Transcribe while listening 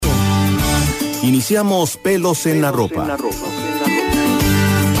Iniciamos Pelos en la Ropa.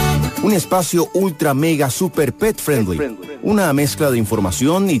 Un espacio ultra mega super pet friendly. Una mezcla de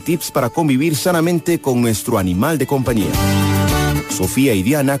información y tips para convivir sanamente con nuestro animal de compañía. Sofía y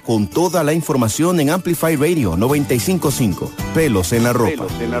Diana con toda la información en Amplify Radio 95.5. Pelos en la Ropa.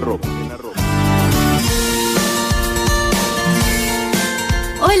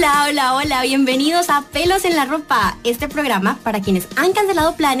 Hola, bienvenidos a Pelos en la Ropa, este programa para quienes han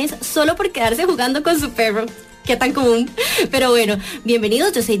cancelado planes solo por quedarse jugando con su perro. Qué tan común. Pero bueno,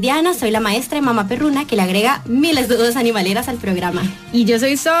 bienvenidos, yo soy Diana, soy la maestra de mamá perruna que le agrega miles de dudas animaleras al programa. Y yo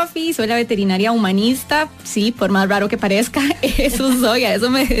soy Sofi, soy la veterinaria humanista, sí, por más raro que parezca, eso soy, a eso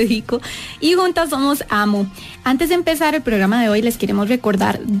me dedico. Y juntas somos Amo. Antes de empezar el programa de hoy les queremos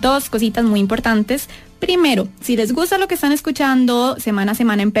recordar dos cositas muy importantes. Primero, si les gusta lo que están escuchando semana a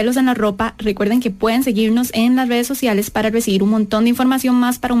semana en Pelos en la Ropa, recuerden que pueden seguirnos en las redes sociales para recibir un montón de información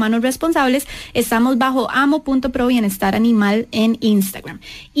más para humanos responsables. Estamos bajo amo.pro bienestar animal en Instagram.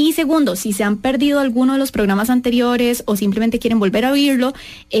 Y segundo, si se han perdido alguno de los programas anteriores o simplemente quieren volver a oírlo,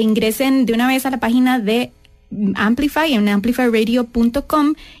 ingresen de una vez a la página de Amplify en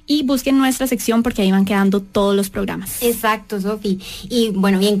amplifyradio.com y busquen nuestra sección porque ahí van quedando todos los programas. Exacto, Sofi. Y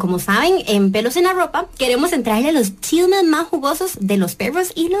bueno, bien, como saben, en Pelos en la Ropa queremos entrarle a los chismes más jugosos de los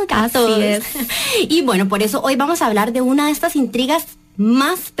perros y los gatos. Así es. Y bueno, por eso hoy vamos a hablar de una de estas intrigas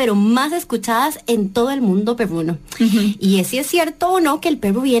más escuchadas en todo el mundo perruno. Y es si es cierto o no que el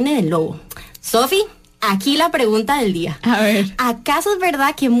perro viene del lobo. Sofi, aquí la pregunta del día. A ver. ¿Acaso es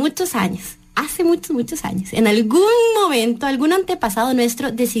verdad que hace muchos años, en algún momento, algún antepasado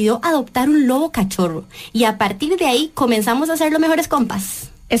nuestro decidió adoptar un lobo cachorro y a partir de ahí comenzamos a ser los mejores compas?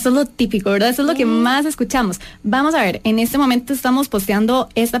 Eso es lo típico, ¿verdad? Eso es lo que más escuchamos. Vamos a ver, en este momento estamos posteando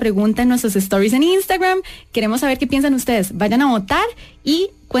esta pregunta en nuestros stories en Instagram. Queremos saber qué piensan ustedes. Vayan a votar y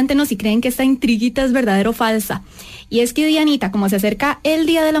cuéntenos si creen que esta intriguita es verdadera o falsa. Y es que, Dianita, como se acerca el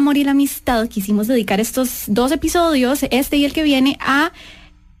Día del Amor y la Amistad, quisimos dedicar estos 2 episodios, este y el que viene, a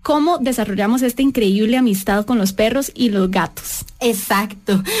cómo desarrollamos esta increíble amistad con los perros y los gatos.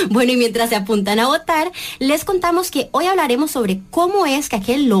 Exacto. Bueno, y mientras se apuntan a votar, les contamos que hoy hablaremos sobre cómo es que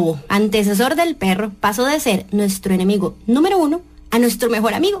aquel lobo, antecesor del perro, pasó de ser nuestro enemigo número 1 a nuestro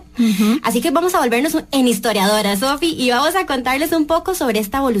mejor amigo. Así que vamos a volvernos en historiadoras, Sofi, y vamos a contarles un poco sobre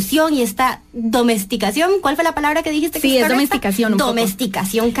esta evolución y esta domesticación. ¿Cuál fue la palabra que dijiste? Sí, es domesticación.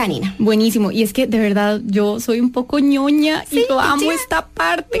 Domesticación canina. Buenísimo. Y es que de verdad yo soy un poco ñoña y yo amo esta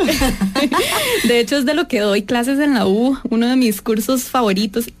parte. De hecho es de lo que doy clases en la U, uno de mis cursos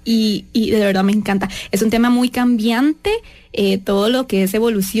favoritos y de verdad me encanta. Es un tema muy cambiante. Todo lo que es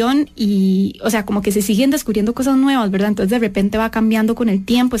evolución y, o sea, como que se siguen descubriendo cosas nuevas, ¿verdad? Entonces de repente va cambiando con el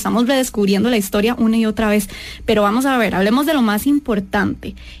tiempo, estamos redescubriendo la historia una y otra vez, pero vamos a ver, hablemos de lo más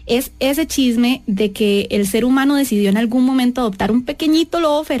importante, es ese chisme de que el ser humano decidió en algún momento adoptar un pequeñito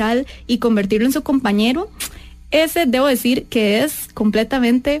lobo feral y convertirlo en su compañero. Ese debo decir que es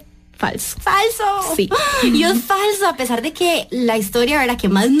completamente falso. ¡Falso! Sí. Y es falso, a pesar de que la historia, ¿verdad?, que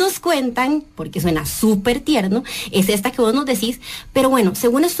más nos cuentan, porque suena súper tierno, es esta que vos nos decís. Pero bueno,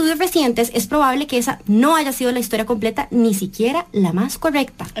 según estudios recientes, es probable que esa no haya sido la historia completa, ni siquiera la más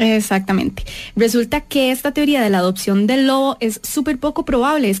correcta. Exactamente. Resulta que esta teoría de la adopción del lobo es súper poco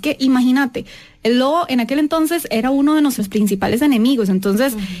probable. Es que imagínate, el lobo en aquel entonces era uno de nuestros principales enemigos,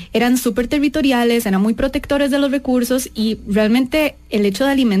 entonces eran súper territoriales, eran muy protectores de los recursos y realmente el hecho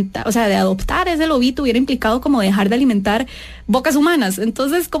de alimentar, o sea, de adoptar ese lobito hubiera implicado como dejar de alimentar bocas humanas.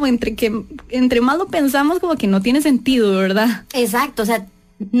 Entonces, como entre más lo pensamos, como que no tiene sentido, ¿verdad? Exacto, o sea,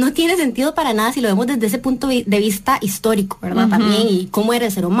 no tiene sentido para nada si lo vemos desde ese punto de vista histórico, ¿verdad? También, y cómo era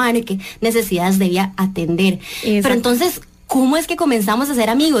el ser humano y qué necesidades debía atender. Exacto. Pero entonces, ¿cómo es que comenzamos a ser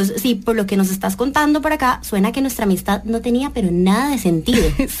amigos? Sí, por lo que nos estás contando por acá, suena que nuestra amistad no tenía pero nada de sentido.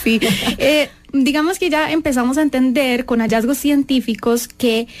 Sí, digamos que ya empezamos a entender con hallazgos científicos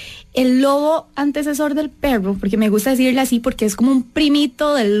que el lobo antecesor del perro, porque me gusta decirle así porque es como un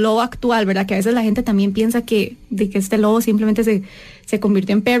primito del lobo actual, ¿verdad? Que a veces la gente también piensa que este lobo simplemente se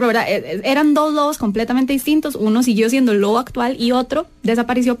convirtió en perro, ¿verdad? Eran 2 lobos completamente distintos, uno siguió siendo el lobo actual y otro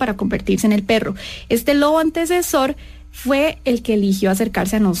desapareció para convertirse en el perro. Este lobo antecesor fue el que eligió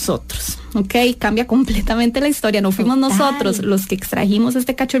acercarse a nosotros, ¿ok? Cambia completamente la historia, no fuimos nosotros los que extrajimos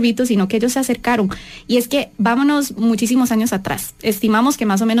este cachorrito, sino que ellos se acercaron. Y es que vámonos muchísimos años atrás, estimamos que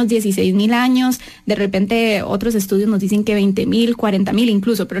más o menos 16,000 años, de repente otros estudios nos dicen que 20,000, 40,000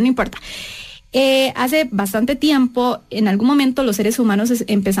 incluso, pero no importa. Hace bastante tiempo, en algún momento los seres humanos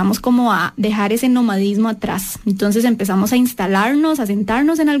empezamos como a dejar ese nomadismo atrás. Entonces empezamos a instalarnos, a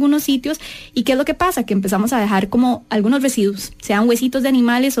sentarnos en algunos sitios. ¿Y qué es lo que pasa? Que empezamos a dejar como algunos residuos, sean huesitos de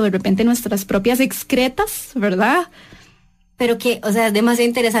animales o de repente nuestras propias excretas, ¿verdad? Pero que, o sea, es demasiado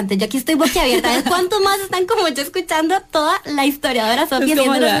interesante. Yo aquí estoy boquiabierta. ¿Ves cuántos más están como yo escuchando toda la historiadora Sofía? Es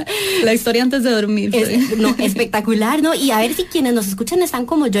como la historia antes de dormir. No, espectacular, ¿no? Y a ver si quienes nos escuchan están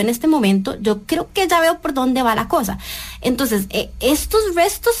como yo en este momento. Yo creo que ya veo por dónde va la cosa. Entonces, estos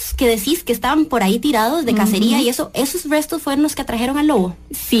restos que decís que estaban por ahí tirados de cacería y eso, esos restos fueron los que atrajeron al lobo.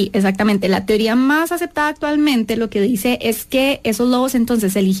 Sí, exactamente. La teoría más aceptada actualmente lo que dice es que esos lobos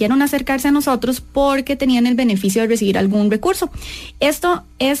entonces eligieron acercarse a nosotros porque tenían el beneficio de recibir algún recurso. Esto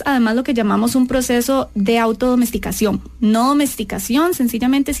es además lo que llamamos un proceso de autodomesticación. No domesticación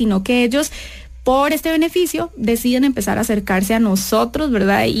sencillamente, sino que ellos, por este beneficio, deciden empezar a acercarse a nosotros,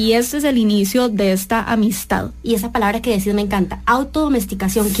 ¿verdad? Y este es el inicio de esta amistad. Y esa palabra que decís me encanta,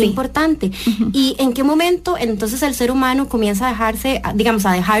 autodomesticación, qué importante. ¿Y en qué momento entonces el ser humano comienza a dejarse, digamos,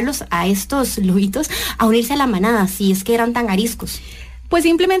 a dejarlos a estos lobitos, a unirse a la manada, si es que eran tan ariscos? Pues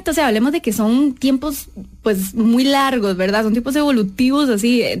simplemente, o sea, hablemos de que son tiempos pues muy largos, ¿verdad? Son tiempos evolutivos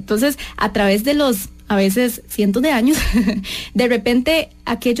así. Entonces, a través de los, a veces, cientos de años, de repente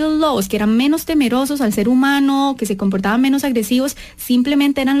aquellos lobos que eran menos temerosos al ser humano, que se comportaban menos agresivos,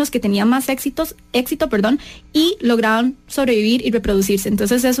 simplemente eran los que tenían más éxito, y lograban sobrevivir y reproducirse.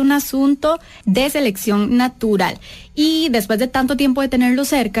 Entonces es un asunto de selección natural. Y después de tanto tiempo de tenerlos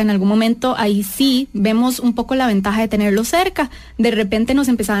cerca, en algún momento ahí sí vemos un poco la ventaja de tenerlos cerca. De repente nos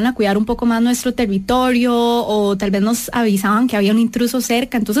empezaban a cuidar un poco más nuestro territorio, o tal vez nos avisaban que había un intruso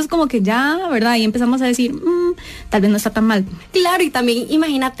cerca. Entonces como que ya, ¿verdad? Ahí empezamos a decir, tal vez no está tan mal. Claro, y también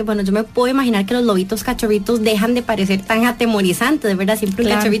imagínate, bueno, yo me puedo imaginar que los lobitos cachorritos dejan de parecer tan atemorizantes, de verdad. Siempre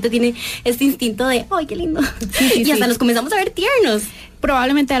un cachorrito tiene este instinto de, ¡ay, qué lindo! Sí, y hasta los comenzamos a ver tiernos.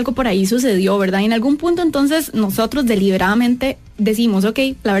 Probablemente algo por ahí sucedió, ¿verdad? Y en algún punto entonces nosotros deliberadamente decimos, ok,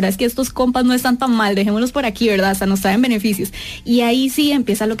 la verdad es que estos compas no están tan mal, dejémoslos por aquí, ¿verdad? Hasta nos traen beneficios. Y ahí sí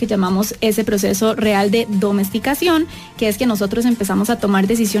empieza lo que llamamos ese proceso real de domesticación, que es que nosotros empezamos a tomar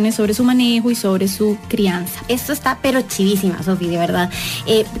decisiones sobre su manejo y sobre su crianza. Esto está pero chivísima, Sofi, de verdad.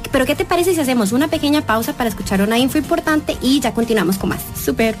 Pero ¿qué te parece si hacemos una pequeña pausa para escuchar una info importante y ya continuamos con más?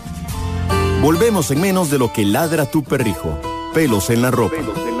 Súper. Volvemos en menos de lo que ladra tu perrijo. Pelos en la ropa.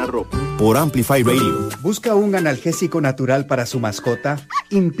 Por Amplify Radio. ¿Busca un analgésico natural para su mascota?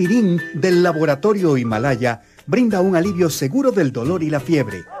 Impirin del laboratorio Himalaya brinda un alivio seguro del dolor y la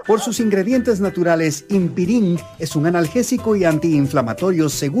fiebre. Por sus ingredientes naturales, Impirin es un analgésico y antiinflamatorio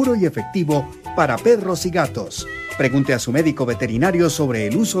seguro y efectivo para perros y gatos. Pregunte a su médico veterinario sobre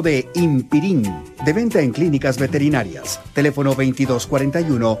el uso de Impirin. De venta en clínicas veterinarias. Teléfono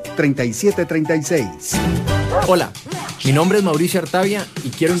 2241-3736. Hola, mi nombre es Mauricio Artavia y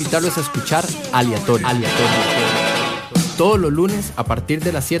quiero invitarlos a escuchar Aleatorio. Todos los lunes a partir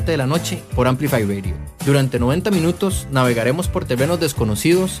de las 7 de la noche por Amplify Radio. Durante 90 minutos navegaremos por terrenos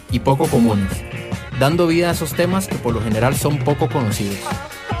desconocidos y poco comunes, dando vida a esos temas que por lo general son poco conocidos.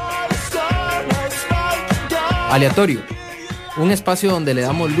 Aleatorio, un espacio donde le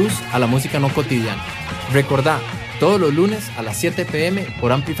damos luz a la música no cotidiana. Recordá, todos los lunes a las 7 p.m.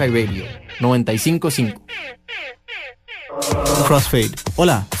 por Amplify Radio 95.5. Crossfade.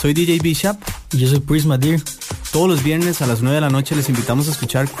 Hola, soy DJ Bishop y yo soy Prisma Deer. Todos los viernes a las 9 de la noche les invitamos a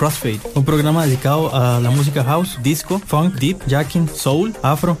escuchar Crossfade, un programa dedicado a la música house, disco, funk, deep, jacking, soul,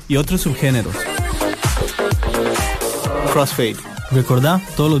 afro y otros subgéneros. Crossfade. Recordá,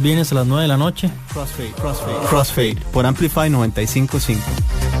 todos los viernes a las 9 de la noche. Crossfade por Amplify 95.5.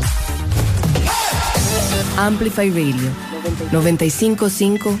 Amplify Radio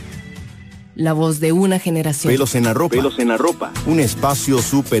 95.5. La voz de una generación. Pelos en la ropa. Un espacio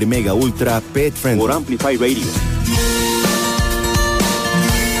super mega ultra pet friendly. Por Amplify Radio.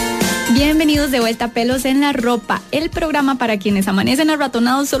 Bienvenidos de vuelta a Pelos en la Ropa, el programa para quienes amanecen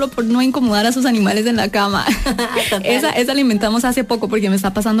arratonados solo por no incomodar a sus animales en la cama. Esa la inventamos hace poco porque me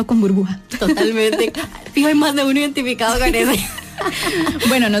está pasando con Burbuja. Totalmente. Fijo, hay más de uno identificado con eso.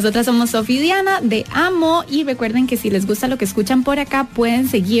 Bueno, nosotras somos Sofía y Diana de Amo y recuerden que si les gusta lo que escuchan por acá pueden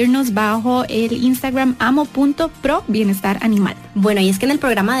seguirnos bajo el Instagram amo.pro bienestar animal. Bueno, y es que en el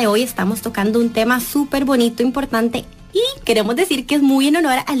programa de hoy estamos tocando un tema súper bonito, importante y queremos decir que es muy en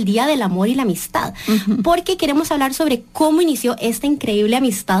honor al Día del Amor y la Amistad, porque queremos hablar sobre cómo inició esta increíble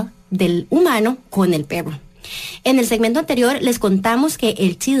amistad del humano con el perro. En el segmento anterior les contamos que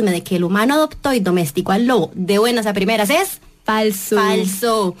el chisme de que el humano adoptó y domesticó al lobo de buenas a primeras es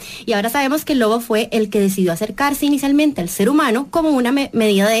Falso. Y ahora sabemos que el lobo fue el que decidió acercarse inicialmente al ser humano como una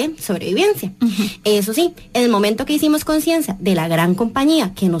medida de sobrevivencia. Eso sí, en el momento que hicimos conciencia de la gran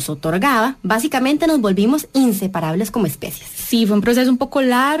compañía que nos otorgaba, básicamente nos volvimos inseparables como especies. Sí, fue un proceso un poco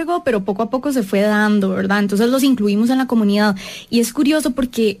largo, pero poco a poco se fue dando, ¿verdad? Entonces los incluimos en la comunidad. Y es curioso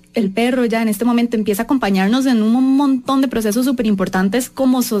porque el perro ya en este momento empieza a acompañarnos en un montón de procesos súper importantes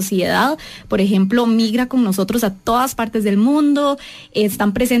como sociedad. Por ejemplo, migra con nosotros a todas partes del mundo.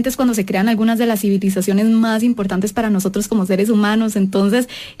 Están presentes cuando se crean algunas de las civilizaciones más importantes para nosotros como seres humanos. Entonces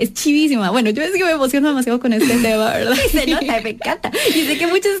es chivísima. Bueno, yo es que me emociono demasiado con este tema, ¿verdad? Se nota, me encanta. Y sé que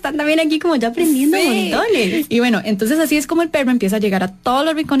muchos están también aquí como ya aprendiendo montones. Y bueno, entonces así es como el perro empieza a llegar a todos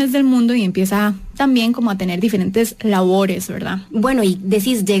los rincones del mundo y empieza también como a tener diferentes labores, ¿verdad? Bueno, y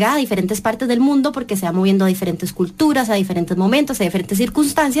decís, llega a diferentes partes del mundo porque se va moviendo a diferentes culturas, a diferentes momentos, a diferentes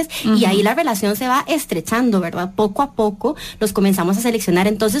circunstancias, y ahí la relación se va estrechando, ¿verdad? Poco a poco los comenzamos a seleccionar.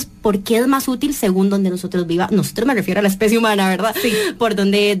 Entonces, ¿por qué es más útil según donde nosotros vivamos? Nosotros me refiero a la especie humana, ¿verdad? Sí. Por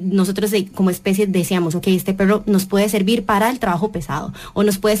donde nosotros como especie decíamos, ok, este perro nos puede servir para el trabajo pesado, o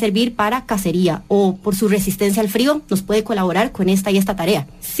nos puede servir para cacería, o por su resistencia al frío, nos puede colaborar con esta y esta tarea.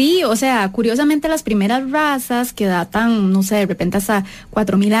 Sí, o sea, curiosamente las primeras razas que datan, no sé, de repente hasta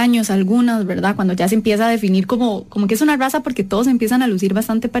 4,000 años algunas, ¿verdad? Cuando ya se empieza a definir como que es una raza porque todos empiezan a lucir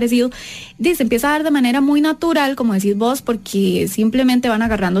bastante parecido, se empieza a dar de manera muy natural, como decís vos, porque simplemente van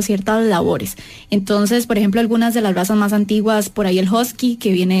agarrando ciertas labores. Entonces, por ejemplo, algunas de las razas más antiguas, por ahí el husky,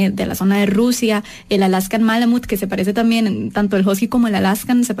 que viene de la zona de Rusia, el Alaskan Malamute, que se parece también, tanto el husky como el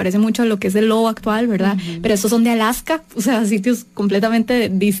Alaskan, se parece mucho a lo que es el lobo actual, ¿verdad? Pero estos son de Alaska, o sea, sitios completamente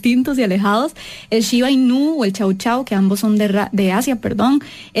distintos y alejados. El Shiba Inu o el Chow Chow, que ambos son de Asia, perdón.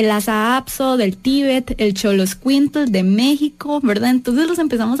 El Lhasa Apso del Tíbet, el Xoloscuintla de México, ¿verdad? Entonces los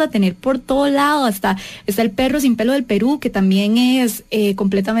empezamos a tener por todo lado, hasta está el perro sin pelo del Perú, que también es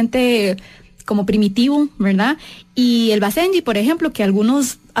completamente como primitivo, ¿verdad? Y el Basenji, por ejemplo, que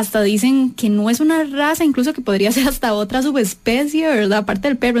algunos hasta dicen que no es una raza, incluso que podría ser hasta otra subespecie, ¿verdad? Aparte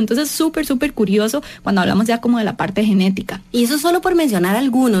del perro. Entonces es súper, súper curioso cuando hablamos ya como de la parte genética. Y eso solo por mencionar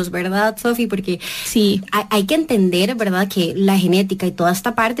algunos, ¿verdad, Sofi? Porque sí, hay que entender, ¿verdad? Que la genética y toda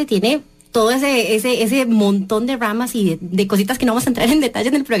esta parte tiene todo ese montón de ramas y de cositas que no vamos a entrar en detalle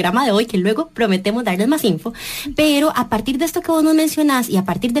en el programa de hoy, que luego prometemos darles más info. Pero a partir de esto que vos nos mencionás y a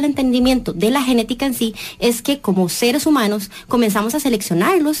partir del entendimiento de la genética en sí, es que como seres humanos comenzamos a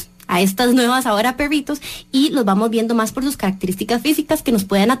seleccionarlos a estas nuevas ahora perritos y los vamos viendo más por sus características físicas que nos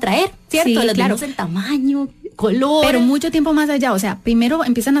pueden atraer, ¿cierto? Sí, les claro. vemos el tamaño, color. Pero mucho tiempo más allá, o sea, primero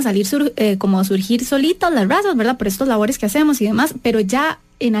empiezan a salir como a surgir solitas las razas, ¿verdad? Por estos labores que hacemos y demás, pero ya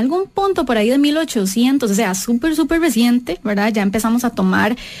en algún punto por ahí de 1800, o sea, súper, súper reciente, ¿verdad? Ya empezamos a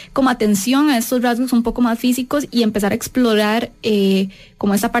tomar como atención a estos rasgos un poco más físicos y empezar a explorar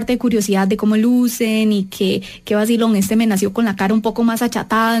como esa parte de curiosidad de cómo lucen y qué vacilón, me nació con la cara un poco más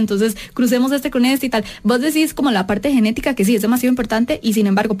achatada, entonces crucemos con este y tal. Vos decís como la parte genética que sí, es demasiado importante y sin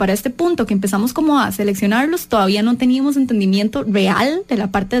embargo para este punto que empezamos como a seleccionarlos, todavía no teníamos entendimiento real de la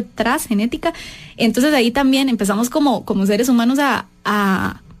parte detrás genética, entonces ahí también empezamos como seres humanos a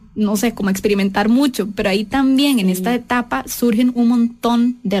no sé, como experimentar mucho, pero ahí también en esta etapa surgen un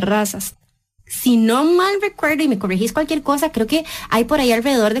montón de razas. Si no mal recuerdo y me corregís cualquier cosa, creo que hay por ahí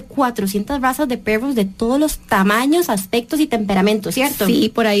alrededor de 400 razas de perros de todos los tamaños, aspectos y temperamentos, ¿cierto? Sí,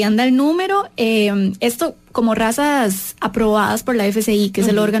 por ahí anda el número. Esto como razas aprobadas por la FCI, que es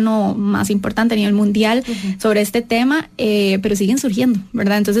el órgano más importante a nivel mundial sobre este tema, pero siguen surgiendo,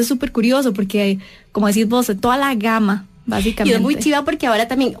 ¿verdad? Entonces es súper curioso porque, como decís vos, de toda la gama, básicamente. Y es muy chiva porque ahora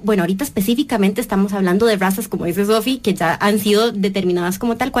también, bueno, ahorita específicamente estamos hablando de razas, como dice Sofi, que ya han sido determinadas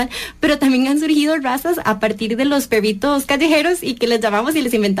como tal cual, pero también han surgido razas a partir de los perritos callejeros y que les llamamos y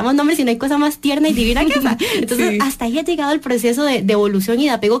les inventamos nombres y no hay cosa más tierna y divina que esa. Entonces, hasta ahí ha llegado el proceso de evolución y de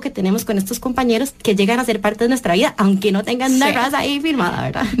apego que tenemos con estos compañeros que llegan a ser parte de nuestra vida, aunque no tengan una raza ahí firmada,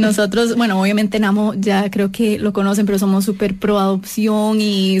 ¿verdad? Nosotros, bueno, obviamente Namo ya creo que lo conocen, pero somos súper pro adopción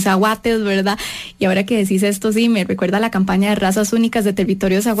y zaguates, ¿verdad? Y ahora que decís esto, sí, me recuerda la campaña de razas únicas de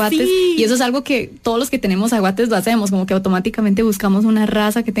territorios zaguates, y eso es algo que todos los que tenemos zaguates lo hacemos, como que automáticamente buscamos una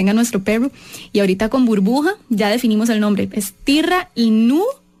raza que tenga nuestro perro, y ahorita con Burbuja ya definimos el nombre, es Tirra Inu,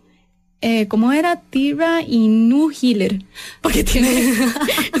 ¿cómo era? Tirra Inu Healer, porque tiene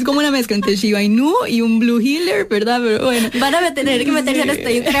es como una mezcla entre Shiba Inu y un Blue Healer, ¿verdad? Pero bueno, van a tener que meterse a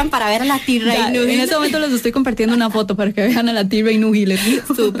nuestro Instagram para ver a la Tirra Inu. En este momento les estoy compartiendo una foto para que vean a la Tirra Inu Healer.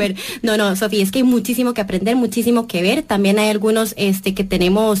 Súper. No, Sofía, es que hay muchísimo que aprender, muchísimo que ver. También hay algunos que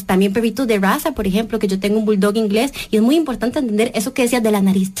tenemos también perritos de raza, por ejemplo, que yo tengo un bulldog inglés, y es muy importante entender eso que decías de la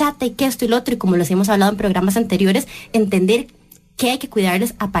nariz chata y que esto y lo otro, y como los hemos hablado en programas anteriores, entender que hay que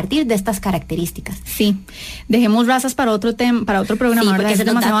cuidarles a partir de estas características. Sí, dejemos razas para otro tema, para otro programa, sí, ¿verdad? Porque se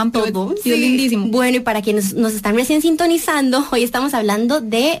nos da todo. Sí. Es lindísimo. Bueno, y para quienes nos están recién sintonizando, hoy estamos hablando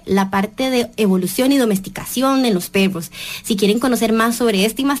de la parte de evolución y domesticación en los perros. Si quieren conocer más sobre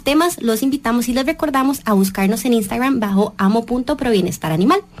este y más temas, los invitamos y les recordamos a buscarnos en Instagram bajo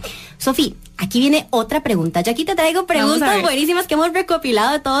amo.probienestaranimal. Sofi, aquí viene otra pregunta. Yo aquí te traigo preguntas buenísimas que hemos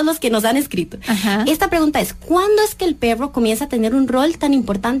recopilado de todos los que nos han escrito. Ajá. Esta pregunta es, ¿cuándo es que el perro comienza a tener un rol tan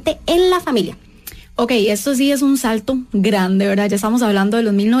importante en la familia? Ok, esto sí es un salto grande, ¿verdad? Ya estamos hablando de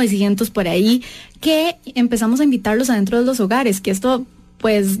los 1900 por ahí, que empezamos a invitarlos adentro de los hogares, que esto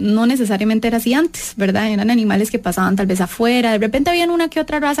pues no necesariamente era así antes, ¿verdad? Eran animales que pasaban tal vez afuera, de repente habían una que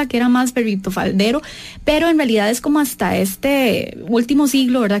otra raza que era más perrito faldero, pero en realidad es como hasta este último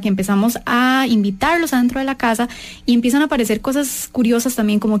siglo, ¿verdad? Que empezamos a invitarlos adentro de la casa y empiezan a aparecer cosas curiosas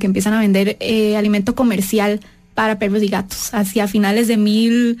también, como que empiezan a vender alimento comercial para perros y gatos, hacia finales de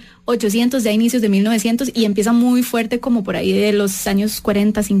 1800, ya inicios de 1900, y empieza muy fuerte como por ahí de los años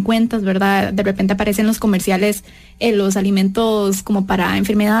 40, 50, ¿verdad? De repente aparecen los comerciales, los alimentos como para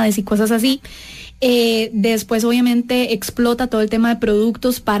enfermedades y cosas así. Después obviamente explota todo el tema de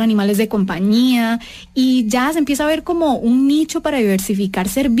productos para animales de compañía y ya se empieza a ver como un nicho para diversificar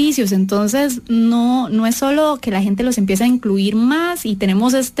servicios. Entonces no es solo que la gente los empieza a incluir más y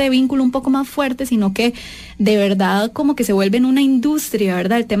tenemos este vínculo un poco más fuerte, sino que de verdad como que se vuelven una industria,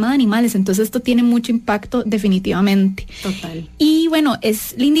 ¿verdad? El tema de animales. Entonces esto tiene mucho impacto definitivamente. Total. Y bueno,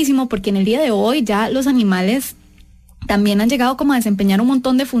 es lindísimo porque en el día de hoy ya los animales también han llegado como a desempeñar un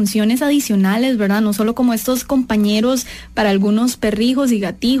montón de funciones adicionales, ¿verdad? No solo como estos compañeros para algunos perrijos y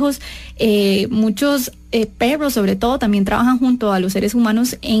gatijos, muchos perros sobre todo también trabajan junto a los seres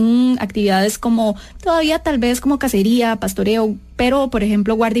humanos en actividades como todavía tal vez como cacería, pastoreo, pero por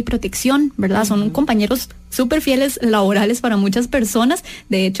ejemplo guardia y protección, ¿verdad? Son compañeros súper fieles laborales para muchas personas.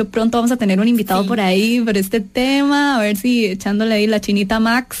 De hecho, pronto vamos a tener un invitado por ahí por este tema, a ver si echándole ahí la chinita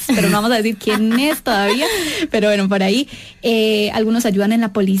Max, pero no vamos a decir quién es todavía, pero bueno, por ahí algunos ayudan en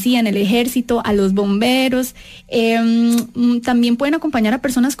la policía, en el ejército, a los bomberos, también pueden acompañar a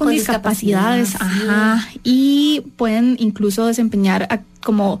personas con discapacidades, y pueden incluso desempeñar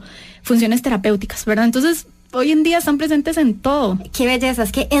como funciones terapéuticas, ¿verdad? Entonces, hoy en día están presentes en todo. Qué belleza,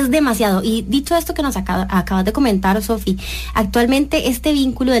 es que es demasiado. Y dicho esto que nos acabas de comentar, Sofi, actualmente este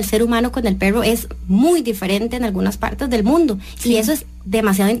vínculo del ser humano con el perro es muy diferente en algunas partes del mundo. Sí. Y eso es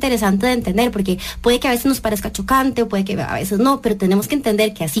demasiado interesante de entender, porque puede que a veces nos parezca chocante o puede que a veces no, pero tenemos que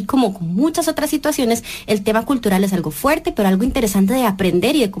entender que así como con muchas otras situaciones, el tema cultural es algo fuerte, pero algo interesante de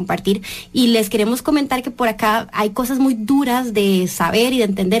aprender y de compartir. Y les queremos comentar que por acá hay cosas muy duras de saber y de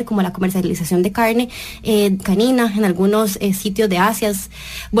entender, como la comercialización de carne canina en algunos sitios de Asia.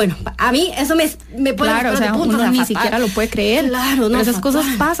 Bueno, a mí eso me puede... Claro, o sea, uno ni siquiera lo puede creer. Claro, pero esas cosas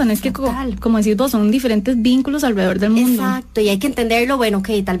pasan, es que como decís vos, son diferentes vínculos alrededor del mundo. Exacto, y hay que entenderlo. Bueno, ok,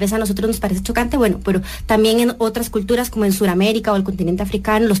 tal vez a nosotros nos parece chocante, bueno, pero también en otras culturas como en Sudamérica o el continente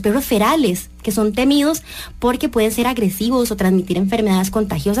africano, los perros ferales, que son temidos porque pueden ser agresivos o transmitir enfermedades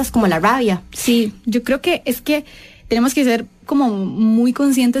contagiosas como la rabia. Sí, yo creo que es que tenemos que ser como muy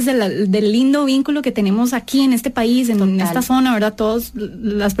conscientes del lindo vínculo que tenemos aquí en este país, en esta zona, ¿verdad? Todas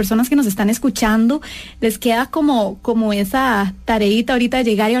las personas que nos están escuchando, les queda como esa tareita ahorita de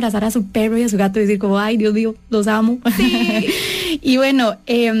llegar y abrazar a su perro y a su gato y decir como, ay, Dios mío, los amo. Sí. Y bueno,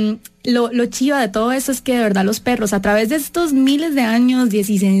 lo chiva de todo eso es que de verdad los perros, a través de estos miles de años,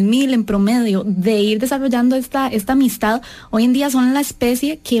 16,000 en promedio, de ir desarrollando esta amistad, hoy en día son la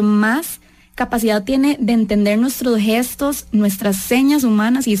especie que más capacidad tiene de entender nuestros gestos, nuestras señas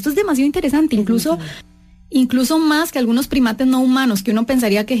humanas, y esto es demasiado interesante, incluso más que algunos primates no humanos, que uno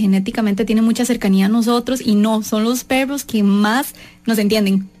pensaría que genéticamente tienen mucha cercanía a nosotros, y no, son los perros que más nos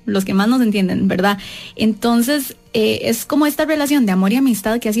entienden, los que más nos entienden, ¿verdad? Entonces, es como esta relación de amor y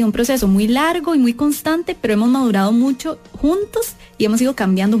amistad que ha sido un proceso muy largo y muy constante, pero hemos madurado mucho juntos y hemos ido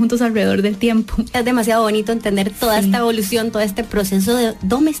cambiando juntos alrededor del tiempo. Es demasiado bonito entender toda esta evolución, todo este proceso de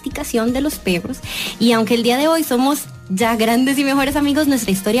domesticación de los perros. Y aunque el día de hoy somos ya grandes y mejores amigos,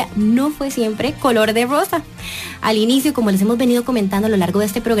 nuestra historia no fue siempre color de rosa. Al inicio, como les hemos venido comentando a lo largo de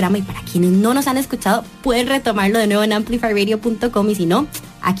este programa, y para quienes no nos han escuchado, pueden retomarlo de nuevo en amplifyradio.com, y si no,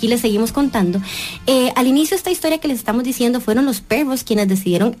 aquí les seguimos contando. Al inicio, esta historia que les estamos diciendo fueron los perros quienes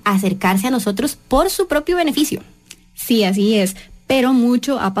decidieron acercarse a nosotros por su propio beneficio. Sí, así es. pero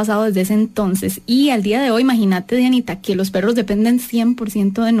mucho ha pasado desde ese entonces. Y al día de hoy, imagínate, Dianita, que los perros dependen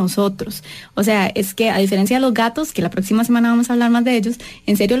 100% de nosotros. O sea, es que a diferencia de los gatos, que la próxima semana vamos a hablar más de ellos,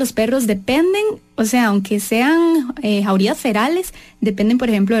 en serio los perros dependen, o sea, aunque sean jaurías ferales, dependen, por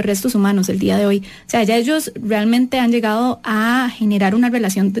ejemplo, de restos humanos el día de hoy. O sea, ya ellos realmente han llegado a generar una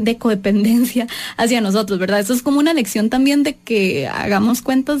relación de codependencia hacia nosotros, ¿verdad? Eso es como una lección también de que hagamos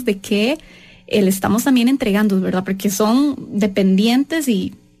cuentas de que le estamos también entregando, ¿verdad? Porque son dependientes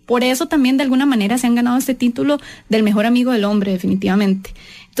y por eso también de alguna manera se han ganado este título del mejor amigo del hombre, definitivamente.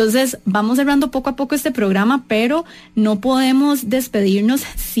 Entonces, vamos cerrando poco a poco este programa, pero no podemos despedirnos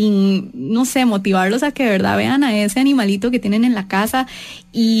sin, no sé, motivarlos a que de verdad vean a ese animalito que tienen en la casa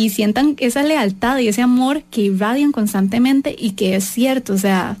y sientan esa lealtad y ese amor que irradian constantemente y que es cierto, o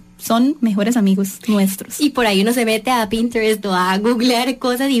sea, son mejores amigos nuestros. Y por ahí uno se mete a Pinterest o a googlear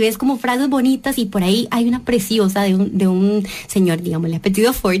cosas y ves como frases bonitas y por ahí hay una preciosa de un señor, digámosle,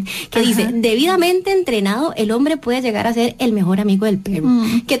 apellido Ford, que dice, debidamente entrenado, el hombre puede llegar a ser el mejor amigo del perro.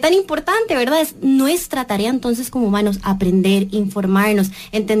 Qué tan importante, ¿verdad? Es nuestra tarea entonces como humanos aprender, informarnos,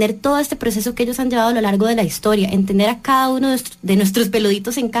 entender todo este proceso que ellos han llevado a lo largo de la historia, entender a cada uno de nuestros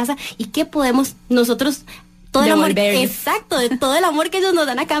peluditos en casa y qué podemos nosotros todo el amor, exacto, de todo el amor que ellos nos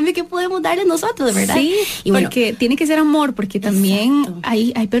dan a cambio, que podemos darles nosotros, ¿verdad? Sí, y bueno, porque tiene que ser amor, porque también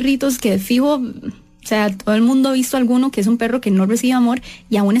hay perritos que fijo, o sea, todo el mundo ha visto alguno que es un perro que no recibe amor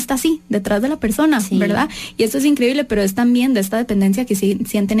y aún está así, detrás de la persona, ¿verdad? Y esto es increíble, pero es también de esta dependencia que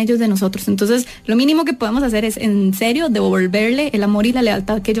sienten ellos de nosotros. Entonces, lo mínimo que podemos hacer es, en serio, devolverle el amor y la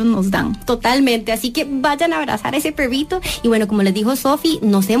lealtad que ellos nos dan. Totalmente, así que vayan a abrazar a ese perrito. Y bueno, como les dijo Sofi,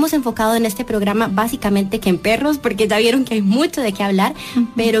 nos hemos enfocado en este programa básicamente que en perros, porque ya vieron que hay mucho de qué hablar.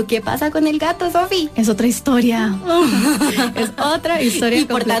 Pero, ¿qué pasa con el gato, Sofi? Es otra historia. Es otra historia. Y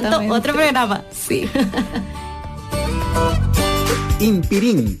por tanto, otro programa. Sí.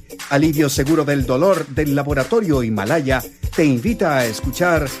 Impirin, alivio seguro del dolor del laboratorio Himalaya, te invita a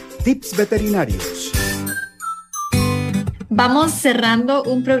escuchar Tips Veterinarios. Vamos cerrando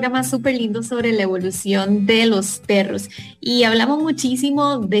un programa súper lindo sobre la evolución de los perros y hablamos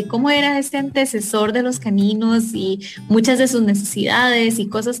muchísimo de cómo era este antecesor de los caninos y muchas de sus necesidades y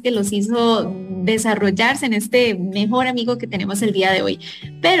cosas que los hizo desarrollarse en este mejor amigo que tenemos el día de hoy.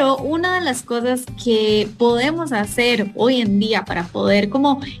 Pero una de las cosas que podemos hacer hoy en día para poder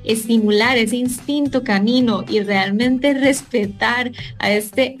como estimular ese instinto canino y realmente respetar a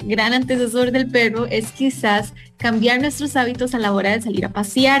este gran antecesor del perro es quizás cambiar nuestros hábitos a la hora de salir a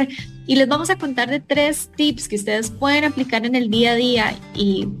pasear. Y les vamos a contar de 3 tips que ustedes pueden aplicar en el día a día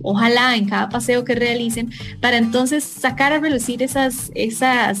y ojalá en cada paseo que realicen para entonces sacar a relucir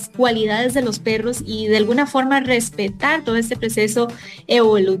esas cualidades de los perros y de alguna forma respetar todo este proceso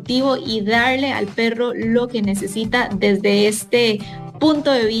evolutivo y darle al perro lo que necesita desde este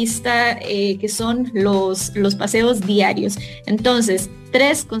punto de vista que son los paseos diarios. Entonces,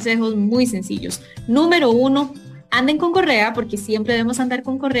 3 consejos muy sencillos. Número 1, anden con correa, porque siempre debemos andar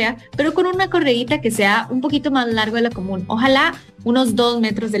con correa, pero con una correíta que sea un poquito más largo de la común. Ojalá unos 2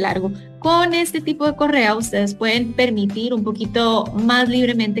 metros de largo. Con este tipo de correa ustedes pueden permitir un poquito más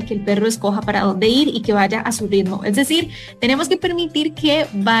libremente que el perro escoja para dónde ir y que vaya a su ritmo. Es decir, tenemos que permitir que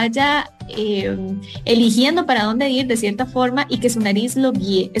vaya eligiendo para dónde ir de cierta forma y que su nariz lo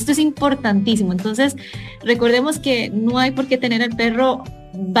guíe. Esto es importantísimo. Entonces, recordemos que no hay por qué tener al perro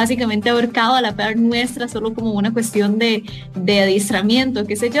básicamente ahorcado a la par nuestra solo como una cuestión de adiestramiento,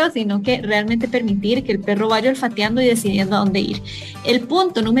 qué sé yo, sino que realmente permitir que el perro vaya olfateando y decidiendo a dónde ir. El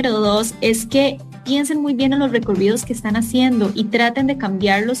punto número 2 es que piensen muy bien en los recorridos que están haciendo y traten de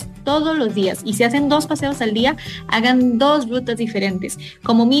cambiarlos todos los días. Y si hacen 2 paseos al día, hagan 2 rutas diferentes.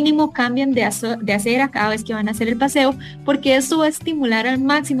 Como mínimo, cambien de acera cada vez que van a hacer el paseo, porque esto va a estimular al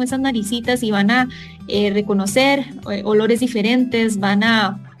máximo esas naricitas y van a reconocer olores diferentes, van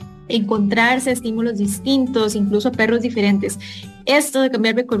a encontrarse estímulos distintos, incluso perros diferentes. Esto de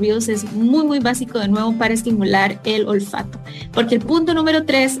cambiar recorridos es muy, muy básico de nuevo para estimular el olfato. Porque el punto número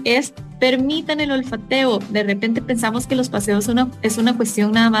 3 es permitan el olfateo. De repente pensamos que los paseos es una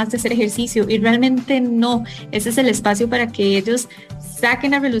cuestión nada más de hacer ejercicio y realmente no. Ese es el espacio para que ellos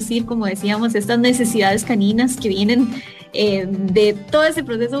saquen a relucir, como decíamos, estas necesidades caninas que vienen de todo ese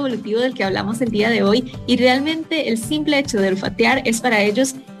proceso evolutivo del que hablamos el día de hoy. Y realmente el simple hecho de olfatear es para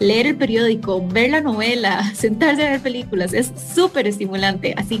ellos leer el periódico, ver la novela, sentarse a ver películas, es súper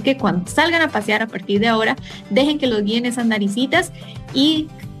estimulante. Así que cuando salgan a pasear a partir de ahora, dejen que los guíen esas naricitas y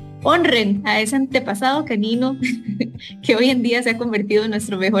honren a ese antepasado canino que hoy en día se ha convertido en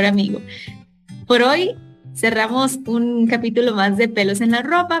nuestro mejor amigo. Por hoy cerramos un capítulo más de Pelos en la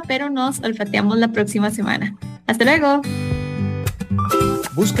Ropa, pero nos olfateamos la próxima semana. ¡Hasta luego!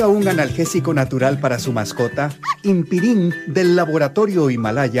 ¿Busca un analgésico natural para su mascota? Impirin del laboratorio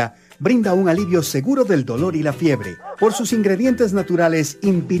Himalaya brinda un alivio seguro del dolor y la fiebre. Por sus ingredientes naturales,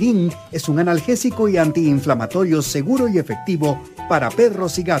 Impirin es un analgésico y antiinflamatorio seguro y efectivo para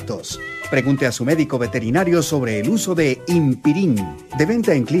perros y gatos. Pregunte a su médico veterinario sobre el uso de Impirin, de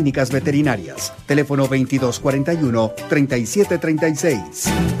venta en clínicas veterinarias. Teléfono 2241-3736.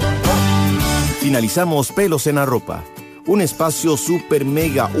 Finalizamos Pelos en la Ropa, un espacio super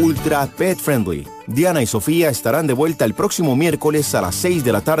mega ultra pet friendly. Diana y Sofía estarán de vuelta el próximo miércoles a las 6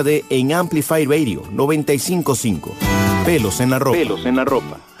 de la tarde en Amplify Radio 95.5. Pelos en la Ropa. Pelos en la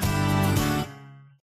Ropa.